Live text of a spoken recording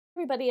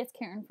everybody, it's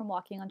Karen from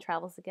Walking on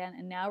Travels again,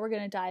 and now we're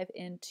going to dive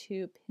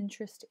into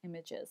Pinterest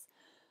images.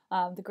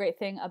 The great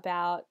thing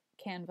about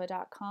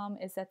Canva.com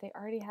is that they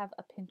already have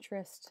a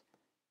Pinterest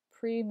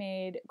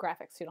pre-made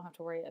graphics, so you don't have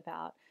to worry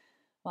about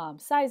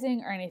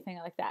sizing or anything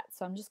like that.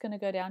 So I'm just going to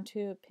go down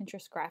to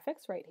Pinterest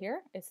graphics right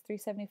here. It's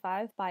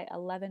 375 by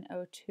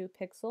 1102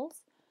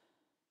 pixels.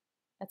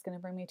 That's going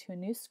to bring me to a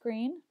new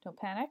screen. Don't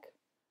panic.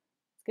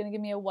 It's going to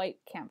give me a white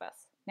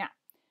canvas. Now,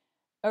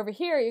 over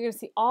here, you're going to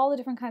see all the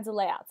different kinds of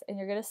layouts, and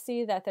you're going to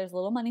see that there's a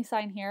little money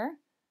sign here,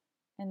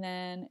 and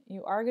then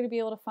you are going to be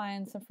able to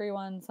find some free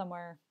ones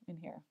somewhere in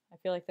here. I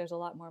feel like there's a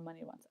lot more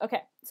money ones.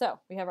 Okay, so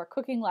we have our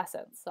cooking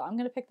lessons. So I'm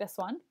going to pick this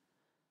one.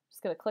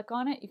 Just going to click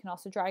on it. You can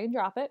also drag and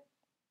drop it.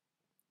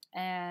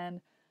 And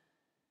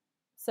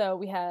so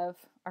we have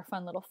our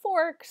fun little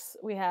forks.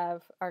 We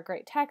have our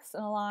great text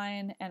and a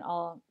line and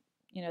all,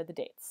 the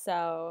dates.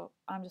 So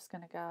I'm just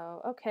going to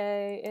go,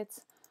 okay, it's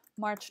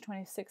March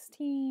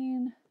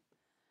 2016.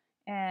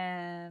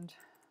 And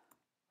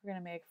we're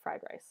going to make fried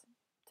rice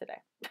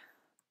today.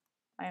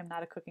 I am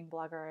not a cooking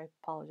blogger. I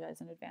apologize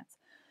in advance.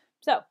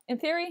 So, in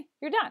theory,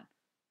 you're done.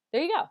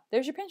 There you go.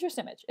 There's your Pinterest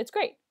image. It's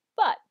great.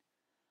 But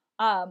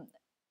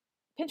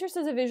Pinterest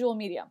is a visual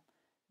medium.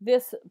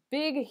 This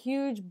big,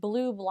 huge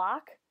blue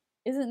block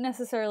isn't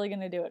necessarily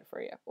going to do it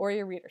for you or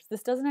your readers.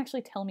 This doesn't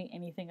actually tell me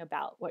anything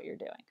about what you're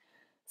doing.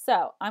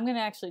 So, I'm going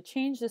to actually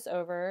change this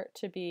over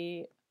to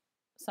be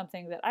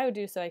something that I would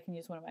do so I can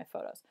use one of my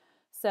photos.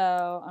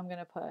 So I'm going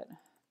to put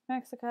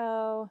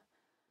Mexico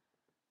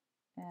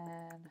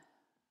and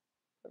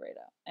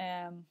Laredo.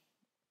 And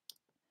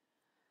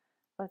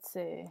let's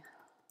see.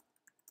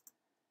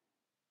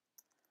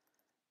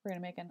 We're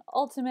going to make an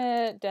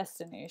ultimate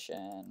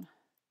destination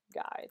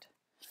guide.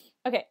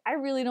 Okay, I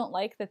really don't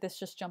like that this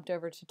just jumped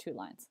over to 2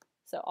 lines.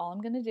 So all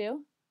I'm going to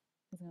do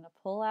is I'm going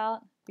to pull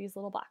out these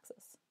little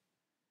boxes.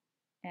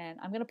 And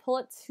I'm going to pull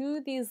it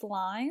to these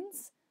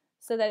lines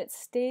so that it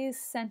stays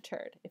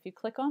centered. If you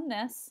click on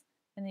this,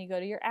 and then you go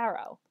to your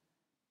arrow,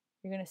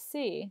 you're going to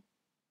see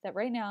that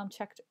right now I'm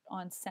checked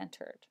on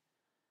centered.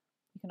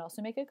 You can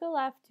also make it go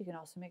left, you can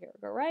also make it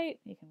go right,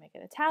 you can make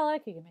it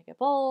italic, you can make it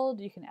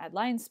bold, you can add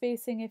line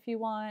spacing if you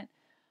want,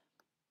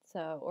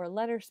 or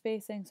letter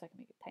spacing, so I can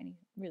make it tiny,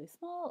 really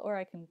small, or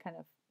I can kind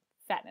of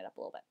fatten it up a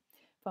little bit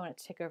if I want it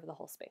to take over the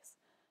whole space.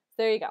 So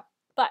there you go.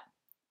 But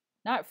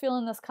not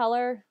feeling this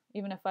color,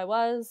 even if I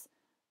was,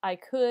 I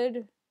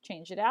could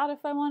change it out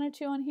if I wanted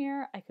to on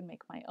here. I could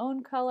make my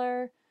own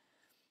color.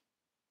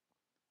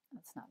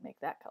 Let's not make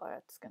that color.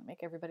 It's going to make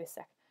everybody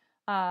sick.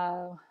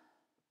 Let's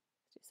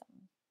do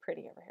something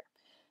pretty over here.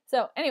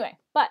 So anyway,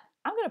 but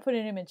I'm going to put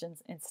in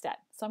images instead.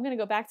 So I'm going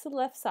to go back to the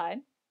left side.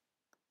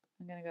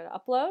 I'm going to go to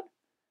upload.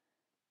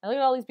 And look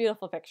at all these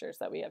beautiful pictures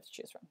that we have to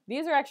choose from.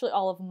 These are actually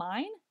all of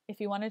mine. If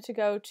you wanted to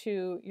go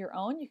to your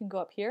own, you can go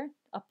up here,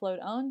 upload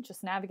own,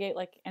 just navigate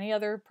like any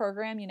other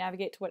program. You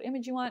navigate to what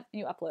image you want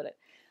and you upload it.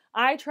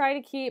 I try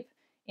to keep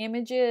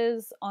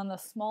images on the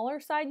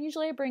smaller side.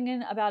 Usually I bring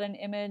in about an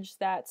image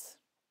that's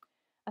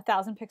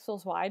 1,000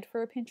 pixels wide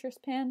for a Pinterest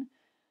pin,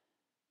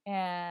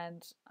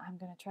 and I'm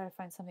going to try to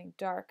find something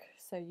dark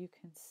so you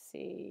can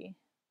see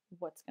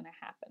what's going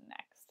to happen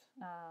next.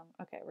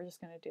 Okay, we're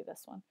just going to do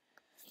this one.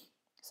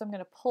 So I'm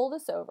going to pull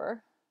this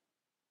over,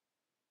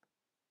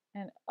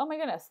 and oh my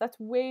goodness, that's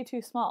way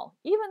too small,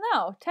 even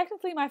though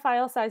technically my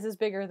file size is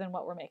bigger than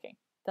what we're making.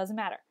 Doesn't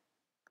matter.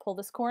 Pull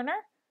this corner,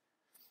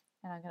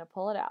 and I'm going to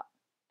pull it out,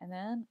 and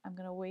then I'm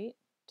going to wait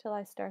till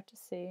I start to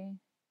see.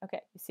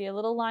 Okay, you see a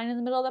little line in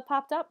the middle that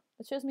popped up?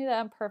 That shows me that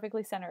I'm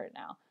perfectly centered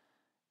now.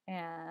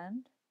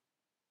 And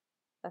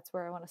that's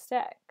where I want to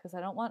stay, because I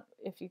don't want,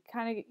 if you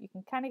can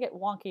kind of get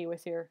wonky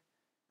with your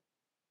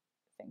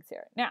things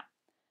here. Now,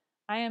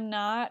 I am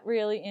not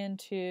really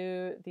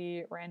into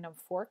the random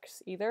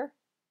forks either.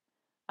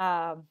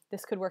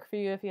 This could work for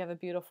you if you have a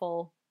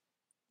beautiful,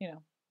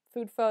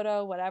 food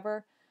photo,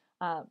 whatever.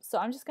 So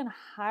I'm just going to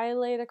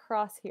highlight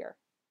across here.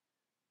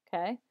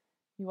 Okay,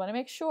 you want to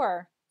make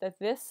sure that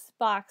this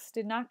box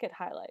did not get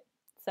highlight.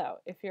 So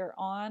if you're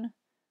on,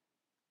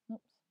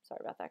 oops, sorry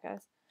about that,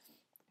 guys.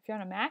 If you're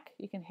on a Mac,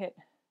 you can hit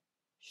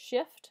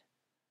Shift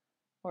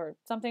or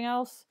something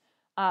else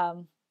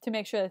to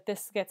make sure that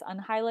this gets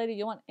unhighlighted.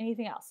 You don't want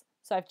anything else.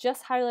 So I've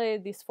just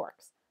highlighted these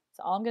forks.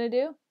 So all I'm going to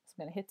do is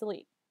I'm going to hit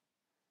delete.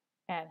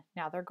 And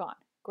now they're gone.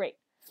 Great.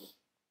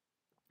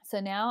 So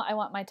now I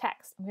want my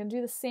text. I'm going to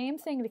do the same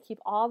thing to keep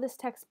all this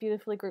text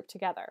beautifully grouped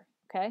together.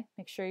 Okay?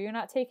 Make sure you're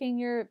not taking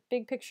your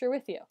big picture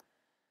with you.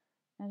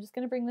 I'm just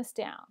going to bring this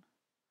down.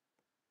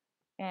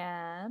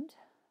 And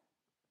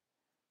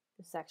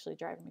this is actually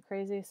driving me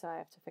crazy, so I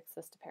have to fix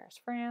this to Paris,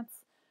 France.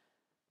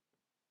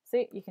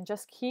 See, you can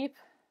just keep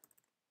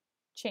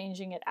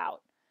changing it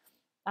out.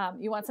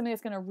 You want something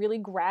that's going to really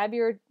grab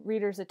your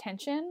reader's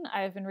attention.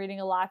 I've been reading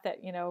a lot that,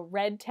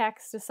 red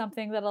text is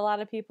something that a lot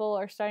of people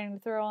are starting to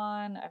throw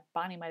on.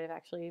 Bonnie might have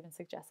actually even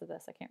suggested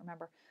this. I can't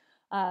remember.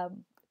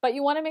 But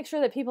you want to make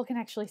sure that people can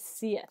actually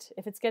see it.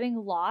 If it's getting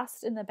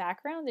lost in the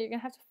background, then you're going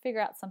to have to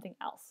figure out something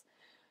else.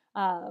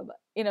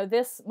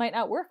 This might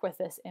not work with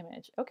this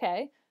image.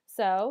 Okay,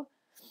 so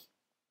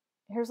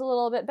here's a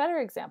little bit better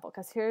example,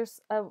 because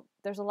there's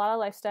a lot of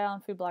lifestyle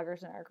and food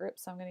bloggers in our group,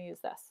 so I'm going to use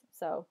this.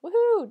 So,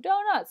 woohoo,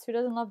 donuts! Who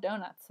doesn't love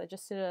donuts? I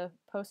just did a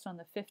post on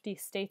the 50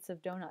 states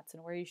of donuts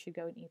and where you should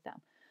go and eat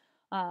them.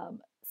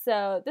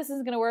 So this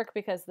isn't going to work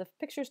because the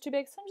picture's too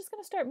big, so I'm just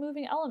going to start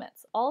moving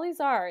elements. All these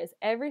are is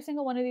every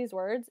single one of these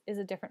words is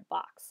a different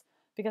box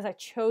because I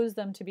chose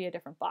them to be a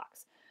different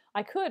box.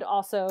 I could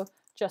also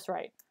just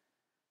write,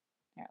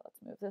 here, let's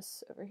move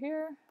this over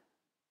here.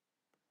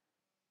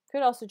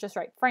 Could also just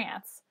write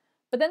France,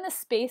 but then the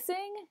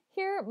spacing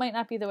here might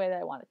not be the way that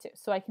I want it to.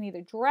 So I can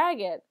either drag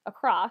it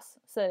across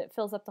so that it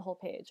fills up the whole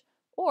page,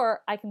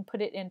 or I can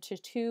put it into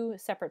 2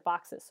 separate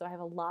boxes so I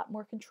have a lot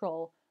more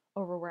control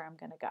over where I'm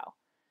going to go.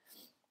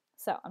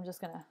 So I'm just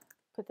going to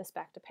put this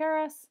back to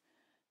Paris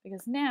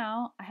because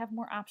now I have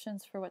more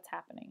options for what's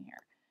happening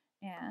here.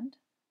 And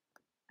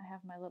I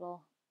have my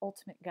little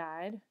ultimate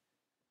guide.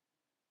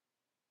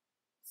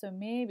 So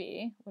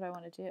maybe what I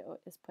want to do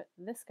is put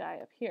this guy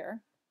up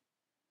here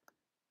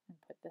and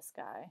put this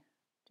guy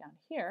down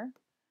here.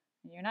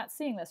 And you're not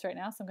seeing this right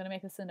now, so I'm going to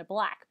make this into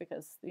black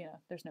because, you know,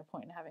 there's no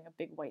point in having a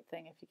big white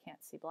thing if you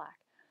can't see black.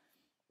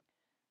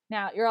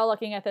 Now, you're all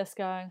looking at this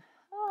going,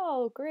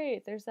 oh,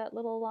 great, there's that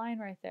little line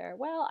right there.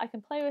 Well, I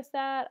can play with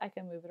that. I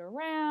can move it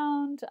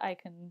around. I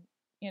can,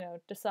 you know,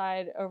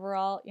 decide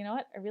overall, you know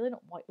what, I really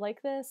don't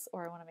like this,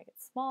 or I want to make it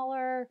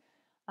smaller.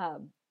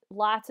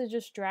 Lots of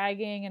just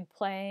dragging and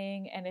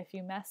playing, and if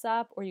you mess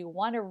up or you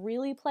want to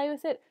really play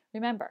with it,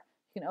 remember,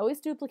 you can always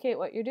duplicate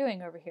what you're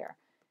doing over here,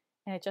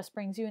 and it just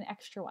brings you an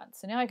extra one.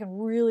 So now I can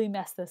really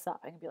mess this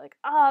up. I can be like,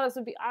 oh, this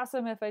would be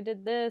awesome if I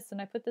did this,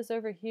 and I put this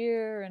over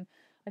here, and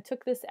I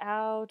took this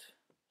out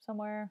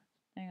somewhere.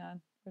 Hang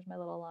on. Where's my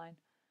little line?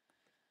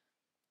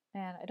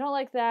 And I don't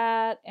like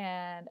that,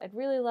 and I'd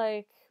really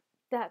like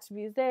that to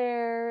be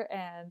there,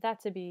 and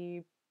that to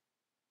be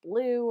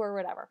blue or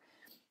whatever.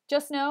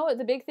 Just know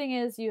the big thing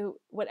is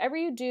whatever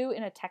you do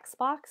in a text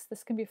box,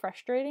 this can be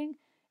frustrating.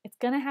 It's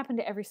going to happen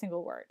to every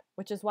single word,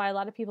 which is why a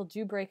lot of people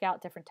do break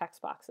out different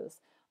text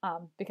boxes.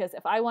 Because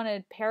if I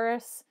wanted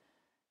Paris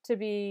to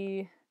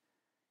be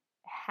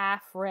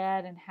half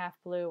red and half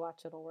blue,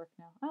 watch, it'll work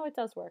now. Oh, it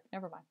does work.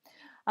 Never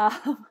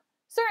mind.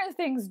 Certain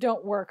things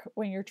don't work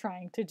when you're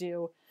trying to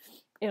do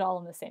it all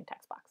in the same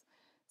text box.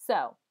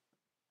 So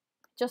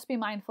just be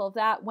mindful of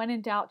that. When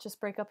in doubt, just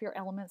break up your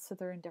elements so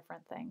they're in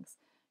different things.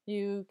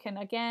 You can,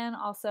 again,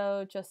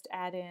 also just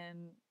add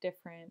in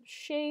different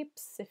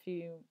shapes. If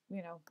you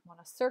want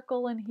a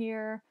circle in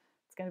here,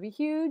 it's going to be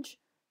huge.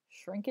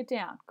 Shrink it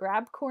down.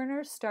 Grab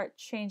corners, start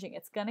changing.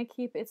 It's going to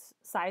keep its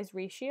size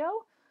ratio.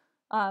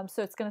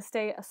 So it's going to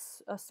stay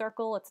a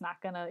circle. It's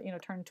not going to,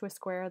 turn into a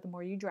square the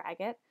more you drag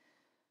it.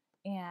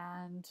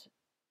 And,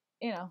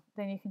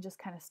 then you can just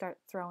kind of start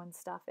throwing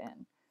stuff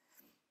in.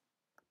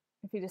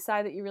 If you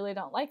decide that you really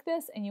don't like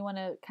this and you want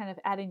to kind of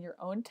add in your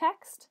own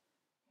text,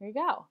 here you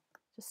go.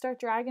 Just start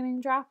dragging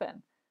and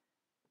dropping.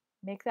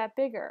 Make that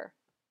bigger.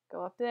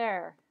 Go up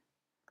there.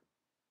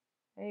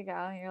 There you go.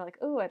 And you're like,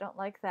 oh, I don't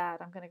like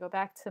that. I'm going to go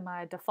back to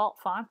my default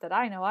font that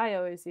I know I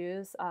always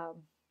use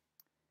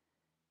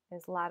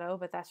is Lato,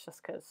 but that's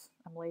just because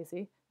I'm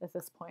lazy at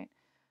this point.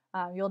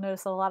 You'll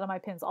notice a lot of my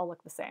pins all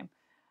look the same.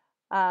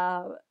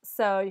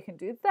 So you can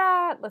do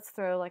that. Let's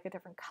throw like a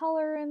different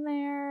color in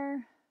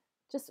there.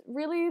 Just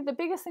really the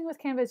biggest thing with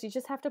Canva is you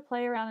just have to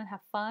play around and have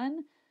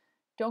fun.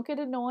 Don't get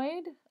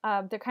annoyed.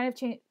 They're kind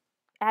of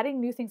adding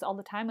new things all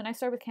the time. When I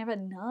started with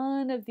Canva,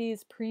 none of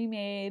these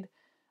pre-made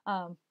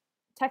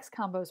text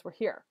combos were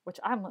here, which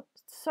I'm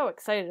so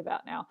excited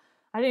about now.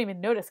 I didn't even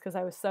notice because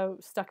I was so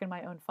stuck in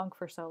my own funk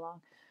for so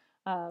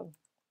long.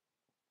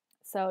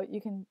 So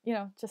you can,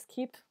 just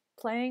keep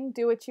playing,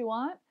 do what you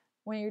want.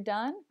 When you're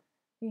done,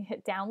 you can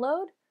hit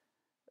download.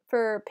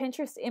 For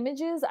Pinterest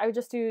images, I would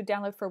just do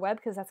download for web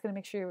because that's going to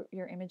make sure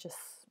your image is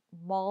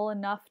small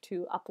enough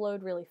to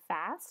upload really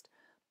fast,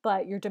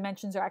 but your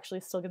dimensions are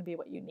actually still going to be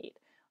what you need.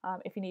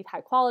 If you need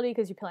high quality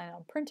because you plan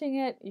on printing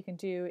it, you can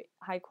do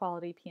high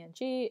quality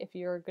PNG. If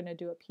you're going to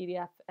do a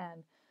PDF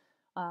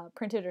and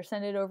print it or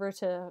send it over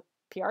to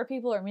PR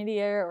people or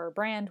media or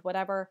brand,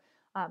 whatever,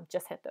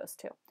 just hit those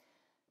two.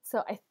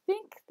 So I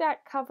think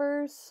that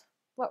covers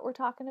what we're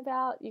talking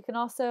about. You can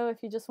also,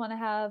 if you just want to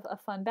have a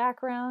fun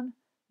background,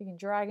 you can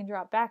drag and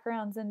drop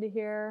backgrounds into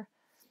here.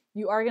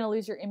 You are going to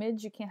lose your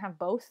image. You can't have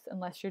both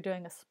unless you're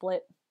doing a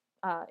split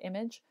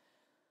image.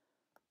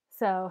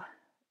 So,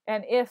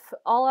 and if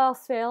all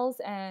else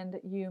fails and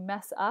you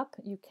mess up,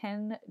 you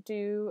can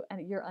do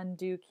your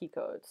undo key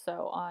code.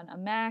 So on a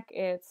Mac,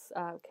 it's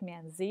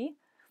Command Z,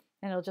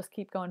 and it'll just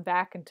keep going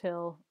back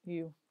until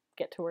you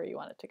get to where you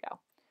want it to go.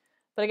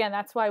 But again,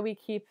 that's why we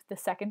keep the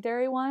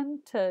secondary one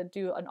to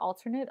do an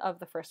alternate of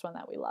the first one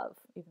that we love,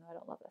 even though I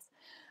don't love this.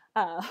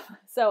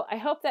 So I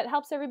hope that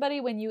helps everybody.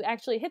 When you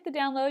actually hit the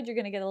download, you're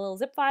going to get a little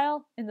zip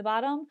file in the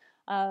bottom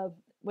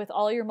with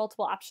all your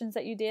multiple options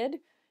that you did.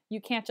 You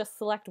can't just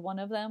select one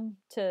of them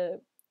to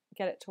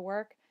get it to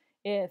work.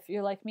 If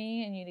you're like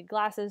me and you need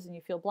glasses and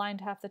you feel blind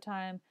half the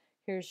time,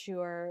 here's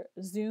your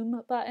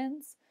zoom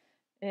buttons.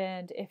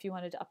 And if you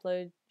wanted to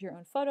upload your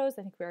own photos,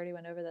 I think we already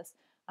went over this,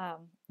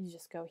 You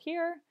just go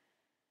here,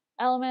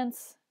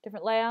 elements,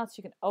 different layouts.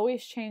 You can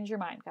always change your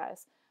mind,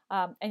 guys.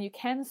 And you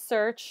can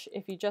search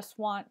if you just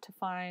want to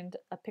find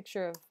a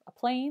picture of a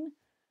plane.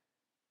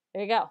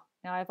 There you go.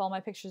 Now I have all my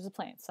pictures of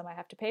planes. Some I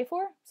have to pay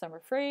for, some are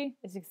free.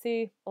 As you can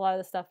see, a lot of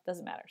the stuff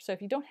doesn't matter. So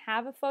if you don't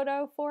have a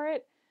photo for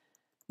it,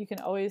 you can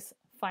always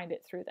find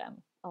it through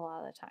them a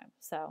lot of the time.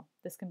 So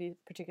this can be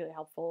particularly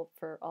helpful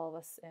for all of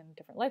us in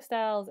different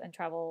lifestyles and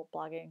travel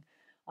blogging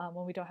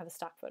when we don't have a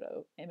stock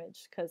photo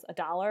image, because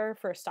 $1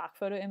 for a stock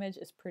photo image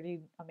is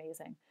pretty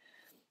amazing.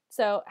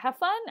 So have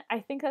fun. I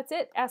think that's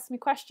it. Ask me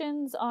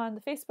questions on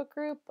the Facebook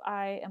group.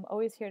 I am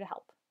always here to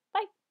help.